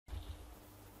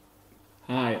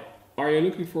Hi, are you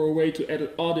looking for a way to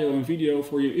edit audio and video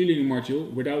for your e-learning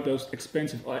module without those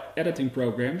expensive editing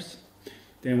programs?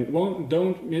 Then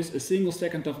don't miss a single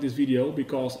second of this video,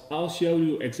 because I'll show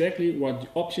you exactly what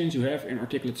options you have in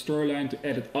Articulate Storyline to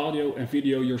edit audio and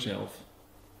video yourself.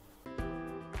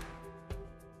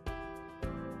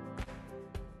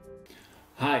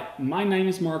 Hi, my name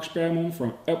is Spermon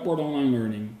from Upward Online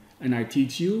Learning, and I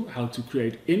teach you how to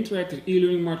create interactive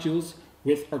e-learning modules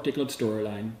with Articulate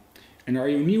Storyline. And are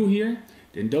you new here?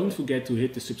 Then don't forget to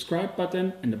hit the subscribe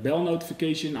button and the bell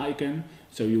notification icon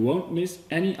so you won't miss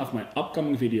any of my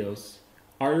upcoming videos.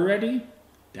 Are you ready?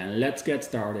 Then let's get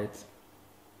started.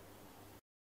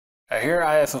 Here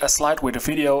I have a slide with a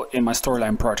video in my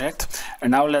Storyline project,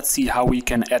 and now let's see how we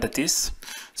can edit this.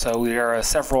 So there are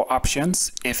several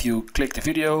options. If you click the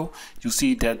video, you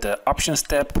see that the Options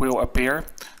tab will appear.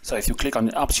 So if you click on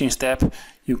the Options tab,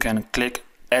 you can click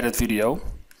Edit Video.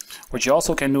 What you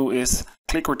also can do is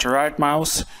click with your right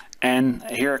mouse and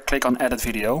here click on Edit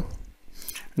Video.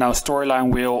 Now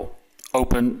Storyline will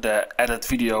open the Edit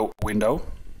Video window.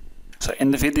 So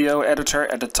in the video editor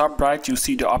at the top right you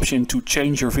see the option to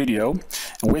change your video.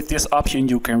 And with this option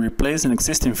you can replace an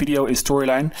existing video in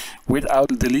Storyline without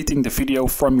deleting the video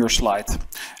from your slide.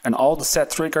 And all the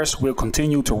set triggers will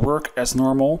continue to work as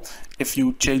normal if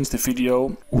you change the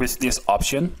video with this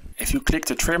option. If you click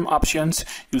the trim options,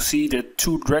 you see that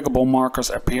two draggable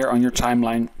markers appear on your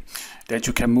timeline that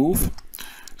you can move.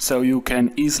 So you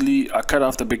can easily cut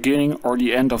off the beginning or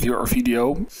the end of your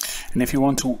video. And if you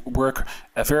want to work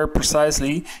very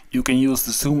precisely, you can use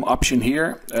the zoom option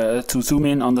here to zoom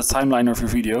in on the timeline of your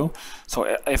video.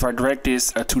 So if I drag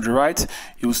this to the right,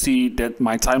 you'll see that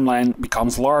my timeline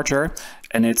becomes larger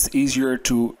and it's easier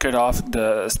to cut off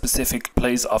the specific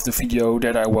place of the video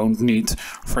that I won't need,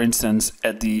 for instance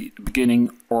at the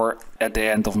beginning or at the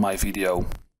end of my video.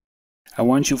 And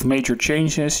once you've made your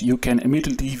changes, you can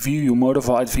immediately view your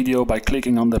modified video by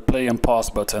clicking on the play and pause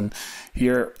button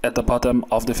here at the bottom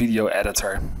of the video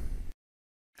editor.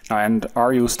 And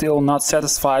are you still not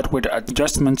satisfied with the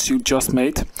adjustments you just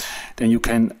made? Then you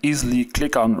can easily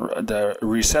click on the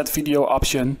reset video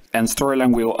option and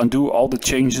Storyline will undo all the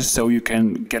changes so you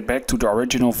can get back to the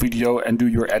original video and do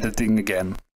your editing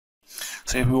again.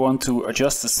 So if you want to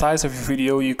adjust the size of your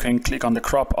video, you can click on the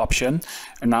crop option,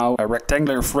 and now a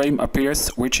rectangular frame appears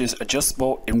which is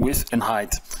adjustable in width and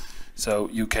height. So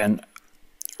you can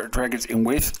drag it in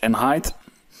width and height,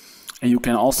 and you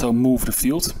can also move the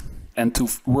field. And to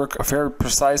work very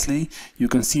precisely, you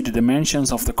can see the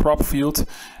dimensions of the crop field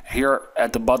here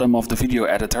at the bottom of the video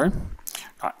editor.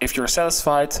 If you're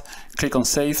satisfied, click on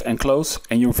Save and Close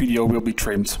and your video will be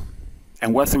trimmed.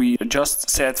 And what we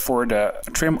just said for the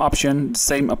trim option, the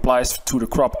same applies to the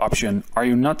crop option. Are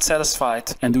you not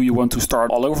satisfied and do you want to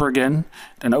start all over again?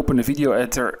 Then open the video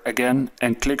editor again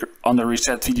and click on the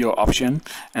reset video option,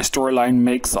 and Storyline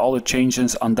makes all the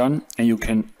changes undone and you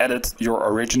can edit your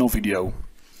original video.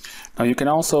 Now you can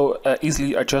also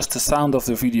easily adjust the sound of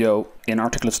the video in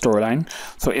Articulate Storyline.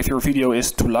 So if your video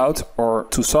is too loud or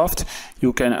too soft,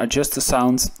 you can adjust the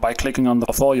sound by clicking on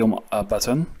the volume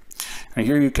button. And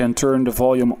here you can turn the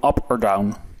volume up or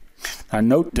down. Now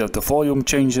note that the volume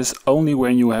changes only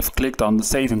when you have clicked on the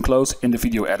Save and Close in the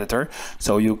video editor,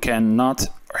 so you cannot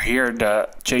hear the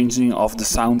changing of the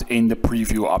sound in the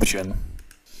preview option.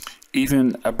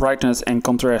 Even brightness and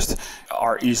contrast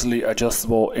are easily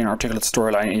adjustable in Articulate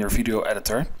Storyline in your video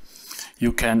editor.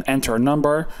 You can enter a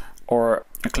number or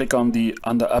click on the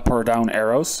up or down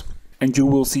arrows and you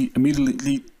will see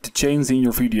immediately the change in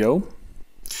your video.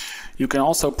 You can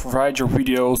also provide your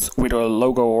videos with a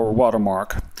logo or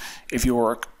watermark. If you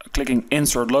are clicking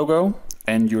Insert Logo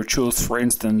and you choose, for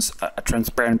instance, a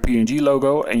transparent PNG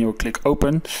logo and you click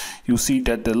Open, you see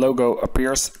that the logo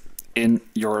appears in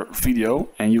your video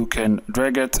and you can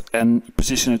drag it and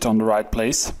position it on the right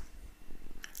place.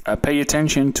 Pay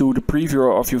attention to the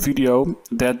preview of your video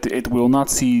that it will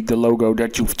not see the logo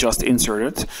that you've just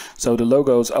inserted. So the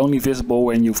logo is only visible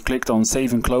when you've clicked on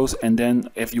Save and Close and then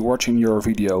if you're watching your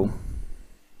video.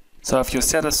 So if you're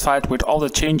satisfied with all the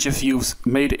changes you've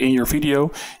made in your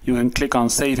video, you can click on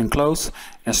Save and Close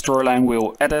and Storyline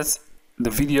will edit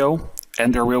the video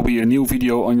and there will be a new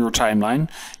video on your timeline.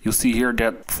 You see here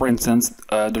that, for instance,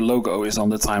 the logo is on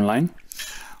the timeline.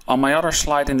 On my other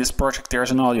slide in this project there's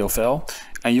an audio file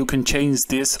and you can change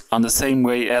this on the same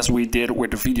way as we did with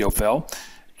the video file.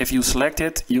 If you select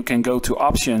it, you can go to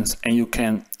Options and you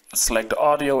can select the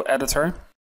audio editor.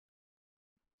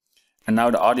 And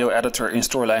now the audio editor in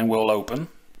Storyline will open.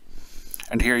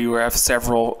 And here you have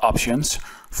several options.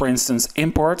 For instance,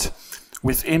 import,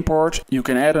 With import, you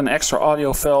can add an extra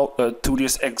audio file to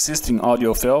this existing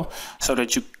audio file so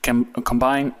that you can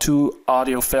combine two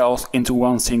audio files into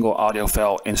one single audio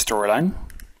file in Storyline.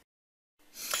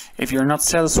 If you're not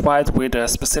satisfied with a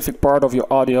specific part of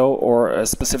your audio or a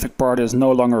specific part is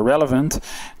no longer relevant,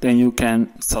 then you can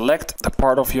select the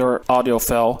part of your audio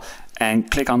file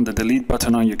and click on the delete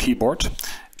button on your keyboard.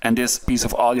 And this piece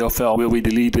of audio file will be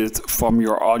deleted from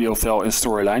your audio file in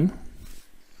Storyline.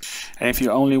 And if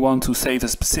you only want to save a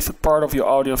specific part of your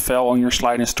audio file on your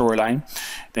slide in Storyline,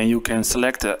 then you can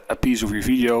select a piece of your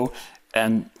video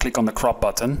and click on the crop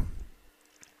button.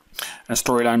 And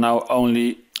Storyline now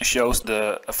only shows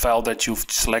the file that you've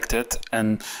selected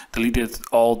and deleted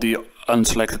all the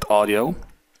unselected audio.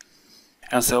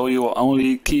 And so you will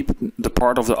only keep the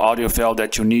part of the audio file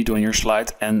that you need on your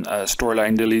slide, and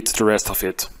Storyline deletes the rest of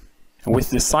it.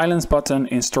 With the silence button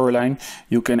in Storyline,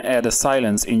 you can add a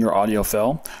silence in your audio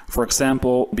file. For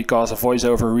example, because a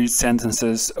voiceover reads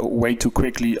sentences way too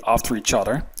quickly after each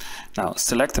other. Now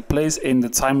select a place in the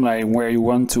timeline where you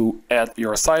want to add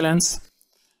your silence.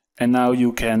 And now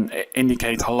you can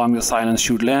indicate how long the silence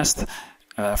should last.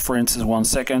 For instance, 1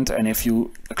 second. And if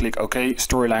you click OK,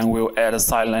 Storyline will add a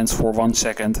silence for 1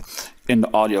 second in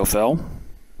the audio file.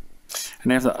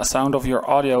 And if the sound of your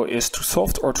audio is too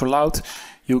soft or too loud,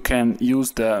 you can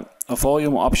use the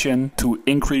volume option to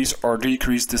increase or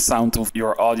decrease the sound of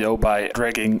your audio by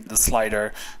dragging the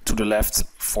slider to the left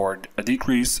for a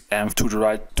decrease and to the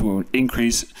right to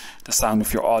increase the sound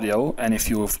of your audio. And if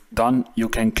you have done, you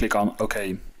can click on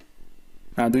OK.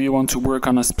 Now, do you want to work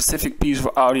on a specific piece of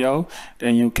audio?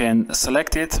 Then you can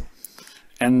select it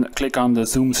and click on the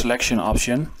zoom selection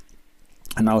option.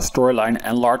 And now Storyline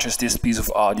enlarges this piece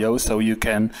of audio so you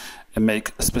can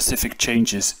make specific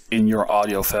changes in your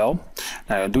audio file.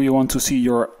 Now, do you want to see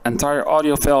your entire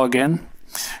audio file again?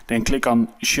 Then click on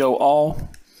Show All,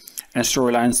 and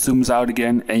Storyline zooms out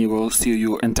again and you will see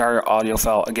your entire audio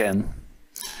file again.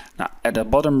 Now, at the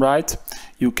bottom right,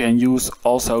 you can use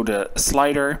also the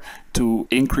slider to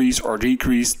increase or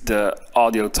decrease the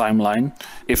audio timeline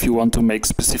if you want to make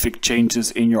specific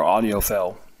changes in your audio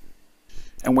file.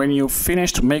 And when you've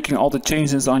finished making all the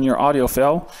changes on your audio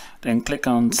file, then click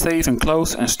on Save and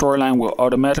Close, and Storyline will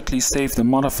automatically save the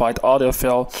modified audio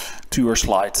file to your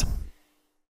slide.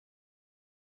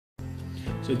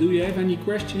 So do you have any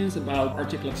questions about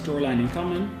Articulate Storyline in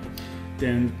Common?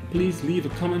 Then please leave a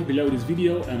comment below this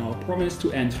video and I'll promise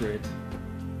to answer it.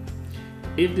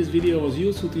 If this video was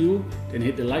useful to you, then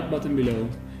hit the like button below.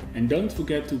 And don't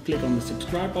forget to click on the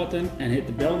subscribe button and hit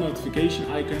the bell notification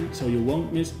icon so you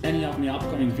won't miss any of my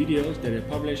upcoming videos that I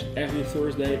publish every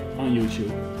Thursday on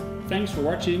YouTube. Thanks for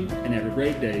watching and have a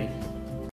great day.